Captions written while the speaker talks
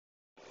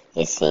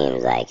It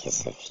seems like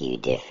it's a few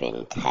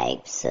different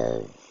types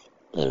of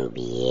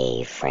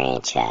NBA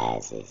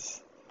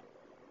franchises.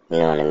 You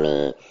know what I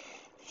mean?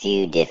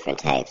 Few different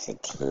types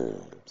of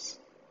teams.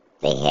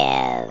 They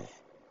have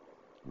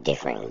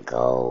different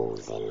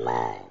goals in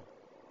mind.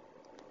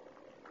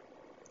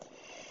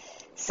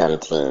 Some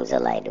teams are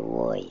like the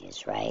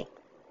Warriors, right?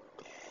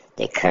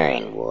 The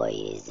current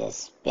Warriors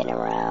that's been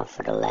around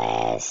for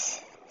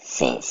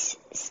since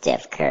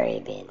Steph Curry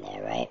been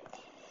there, right?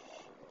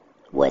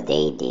 What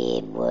they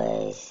did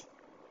was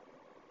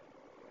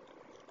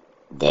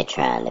they're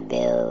trying to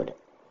build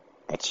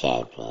a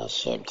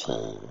championship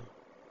team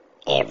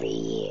every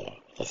year,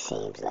 it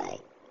seems like.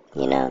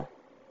 You know?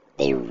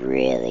 They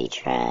really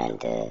trying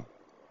to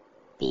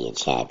be a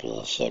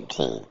championship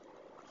team.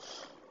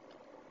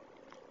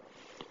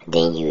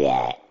 Then you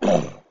got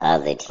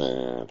other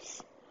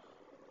teams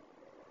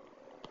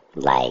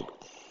like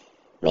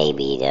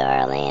maybe the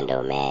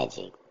Orlando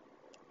Magic.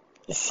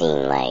 It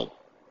seemed like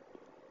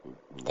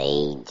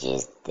they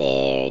just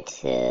there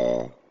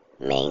to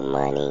make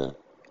money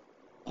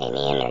and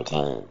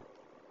entertain.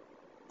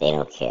 They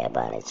don't care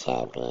about a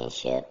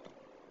championship.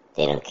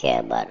 They don't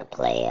care about the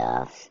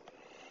playoffs.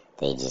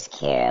 They just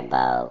care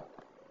about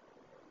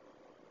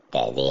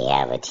that they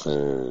have a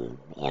team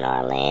in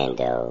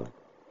Orlando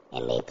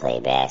and they play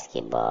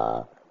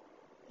basketball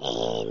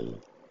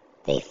and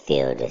they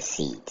fill the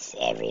seats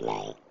every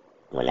night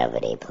whenever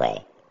they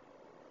play.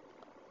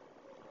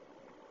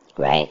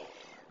 Right?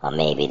 Or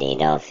maybe they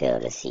don't fill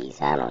the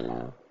seats. I don't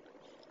know.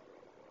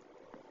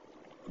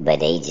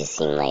 But they just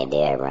seem like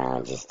they're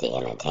around just to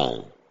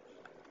entertain.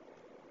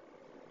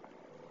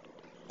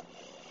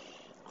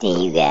 Then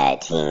you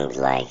got teams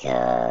like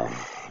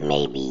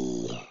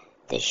maybe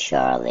the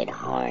Charlotte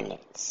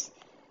Hornets.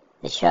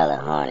 The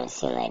Charlotte Hornets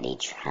seem like they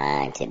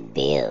trying to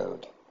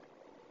build.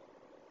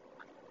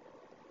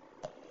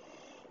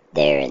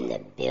 They're in the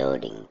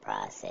building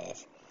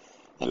process.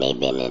 And they've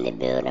been in the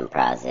building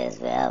process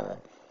forever.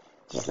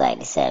 Just like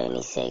the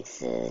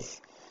 76ers.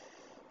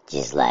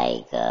 Just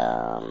like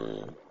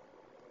the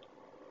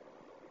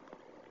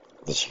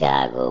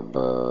Chicago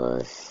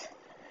Bulls.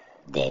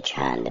 They're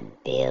trying to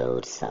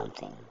build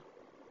something.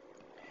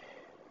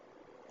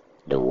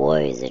 The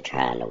Warriors are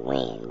trying to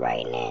win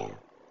right now.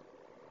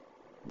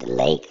 The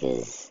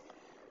Lakers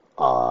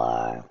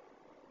are...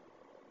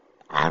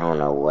 I don't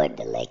know what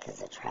the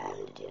Lakers are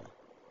trying to do.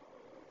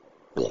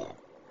 Yeah,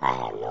 I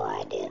have no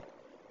idea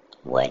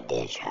what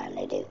they're trying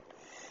to do.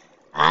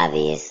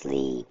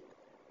 Obviously,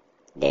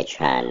 they're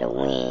trying to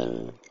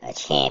win a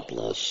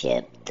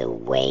championship the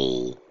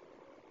way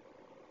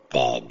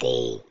that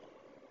they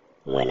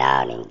went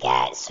out and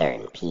got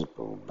certain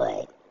people,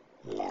 but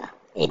no,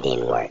 it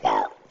didn't work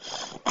out.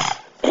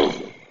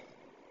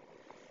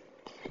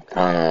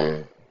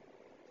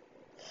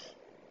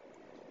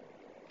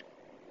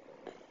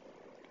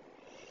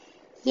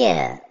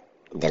 Yeah,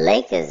 the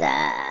Lakers,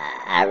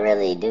 I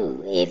really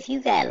do. If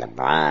you got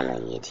LeBron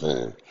on your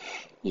team,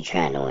 you're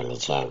trying to win the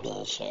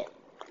championship.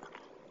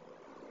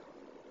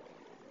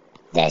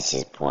 That's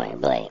just point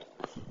blank.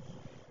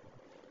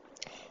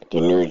 The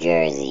New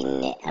Jersey,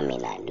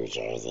 not New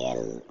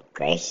Jersey,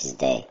 gracious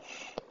day,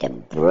 the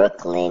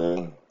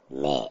Brooklyn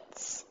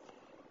Nets.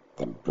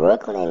 The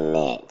Brooklyn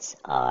Nets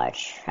are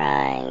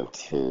trying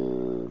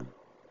to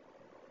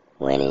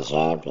win a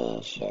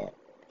championship.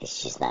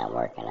 It's just not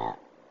working out.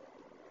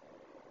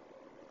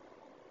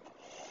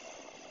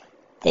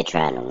 They're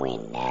trying to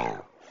win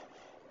now.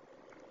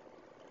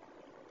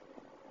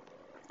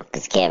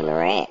 Because Kevin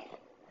Durant,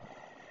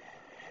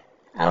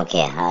 I don't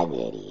care how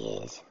good he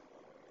is,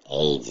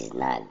 age is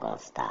not going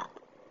to stop.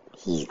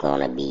 He's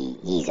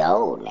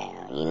old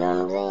now, you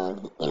know what I'm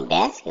saying? In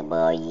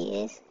basketball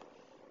years,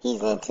 he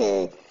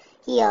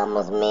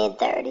almost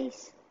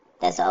mid-30s.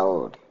 That's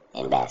old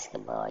in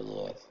basketball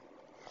years.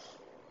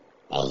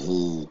 And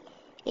he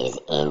is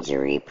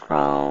injury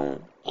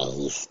prone, and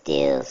he's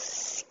still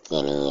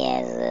skinny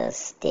as a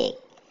stick.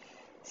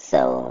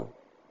 So,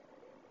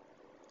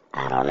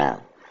 I don't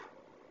know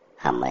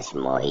how much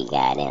more he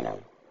got in him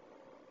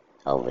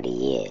over the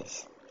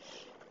years.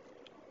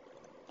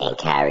 And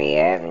Kyrie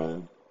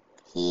Irving,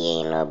 he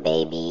ain't no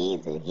baby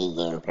either. He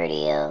getting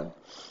pretty old.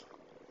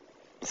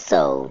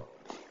 So,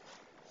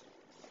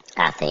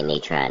 I think they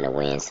trying to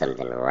win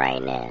something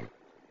right now.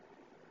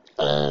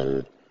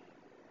 And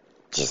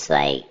just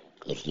like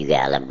if you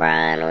got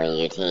LeBron on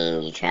your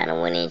team, you trying to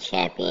win a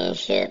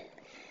championship.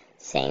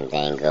 Same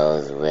thing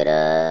goes with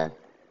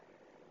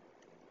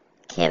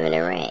Kevin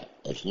Durant.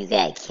 If you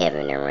got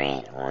Kevin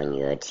Durant on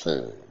your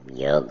team,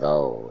 your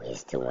goal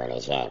is to win a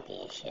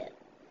championship.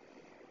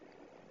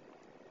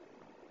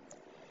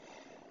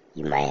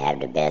 You might have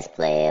the best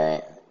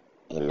player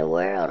in the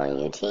world on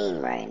your team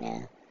right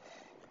now.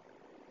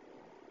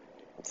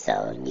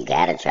 So you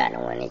gotta try to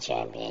win a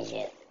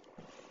championship.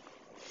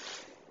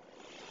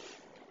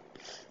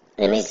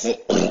 And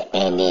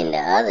then the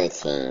other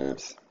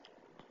teams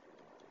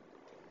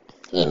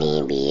in the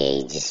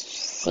NBA just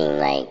seem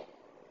like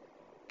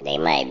they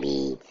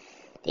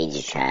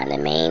just trying to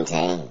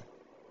maintain.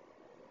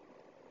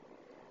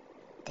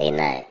 They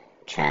not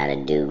trying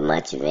to do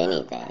much of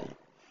anything,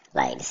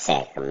 like the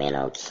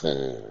Sacramento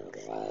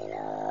Kings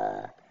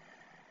and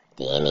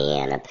the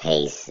Indiana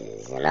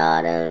Pacers and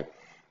all them.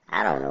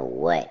 I don't know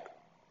what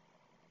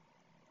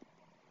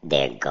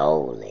their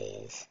goal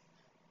is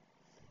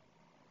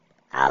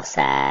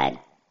outside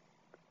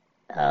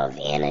of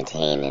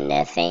entertaining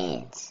their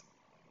fans.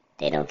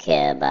 They don't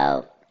care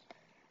about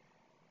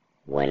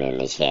winning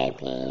the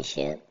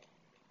championship.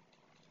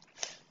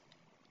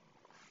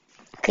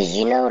 Because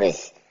you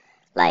notice,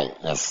 like,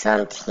 in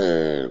some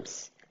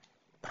teams'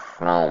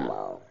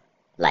 promo,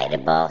 like the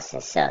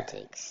Boston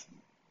Celtics,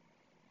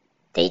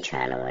 they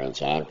trying to win a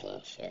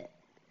championship.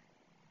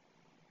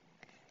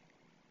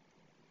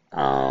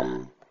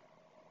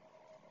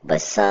 But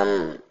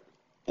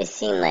it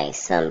seems like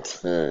some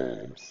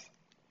teams,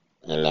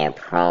 in their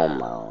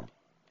promo,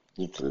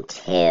 you can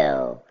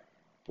tell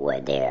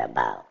what they're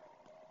about.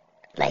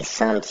 Like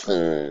some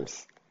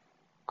teams,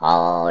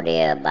 all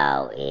they're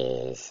about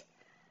is,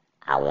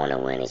 I want to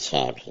win a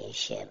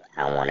championship.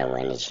 I want to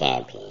win a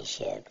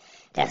championship.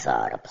 That's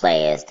all the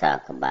players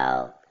talk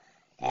about.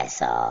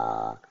 That's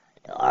all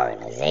the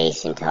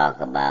organization talk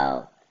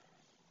about.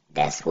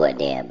 That's what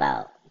they're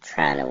about,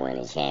 trying to win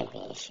a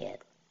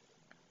championship.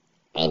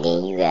 And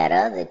then you got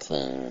other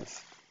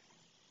teams.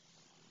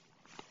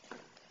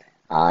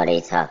 All they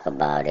talk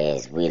about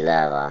is, we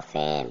love our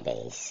fan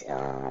base.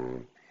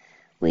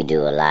 We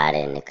do a lot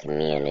in the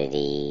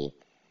community.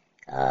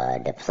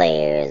 The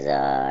players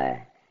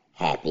are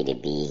happy to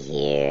be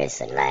here.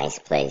 It's a nice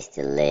place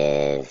to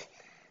live,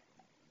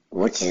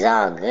 which is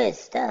all good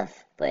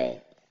stuff,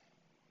 but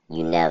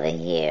you never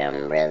hear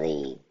them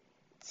really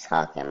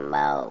talking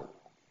about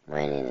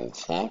winning a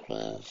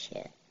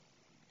championship.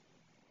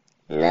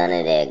 None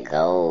of their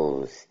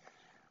goals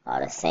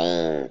are the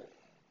same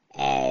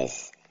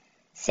as,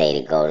 say,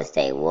 the Golden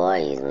State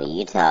Warriors. When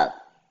you talk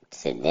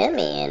to them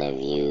in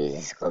interviews,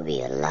 it's going to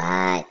be a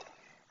lot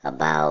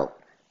about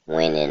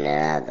winning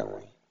another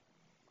one,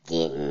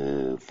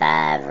 getting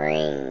 5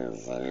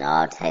 rings and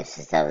all types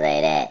of stuff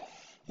like that.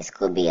 It's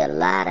going to be a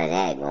lot of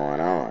that going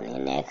on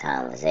in that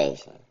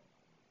conversation.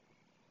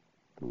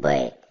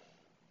 But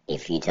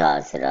if you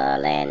talk to the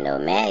Orlando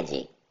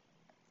Magic,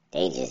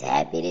 they just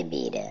happy to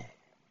be there.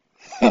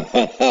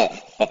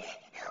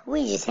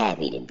 We just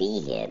happy to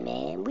be here,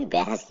 man. We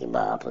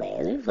basketball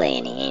players. We play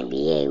in the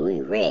NBA.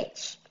 We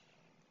rich.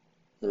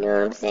 You know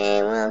what I'm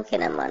saying? We don't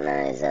care about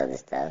none of this other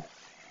stuff.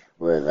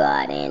 We'll go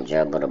out there and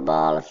dribble the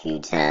ball a few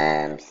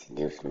times,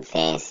 do some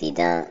fancy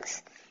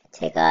dunks,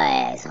 take our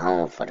ass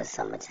home for the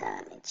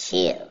summertime and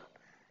chill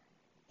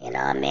in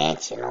our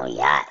mansion on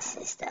yachts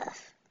and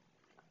stuff.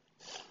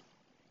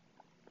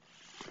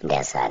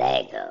 That's how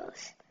that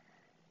goes.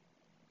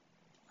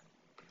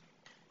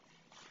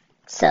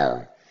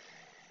 So,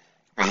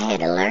 I had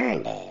to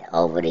learn that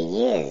over the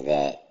years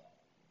that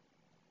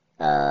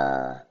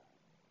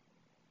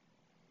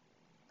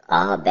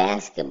all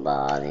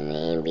basketball in the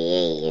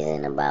NBA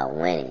isn't about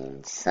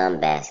winning. Some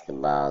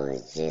basketball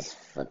is just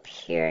for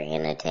pure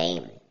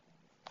entertainment.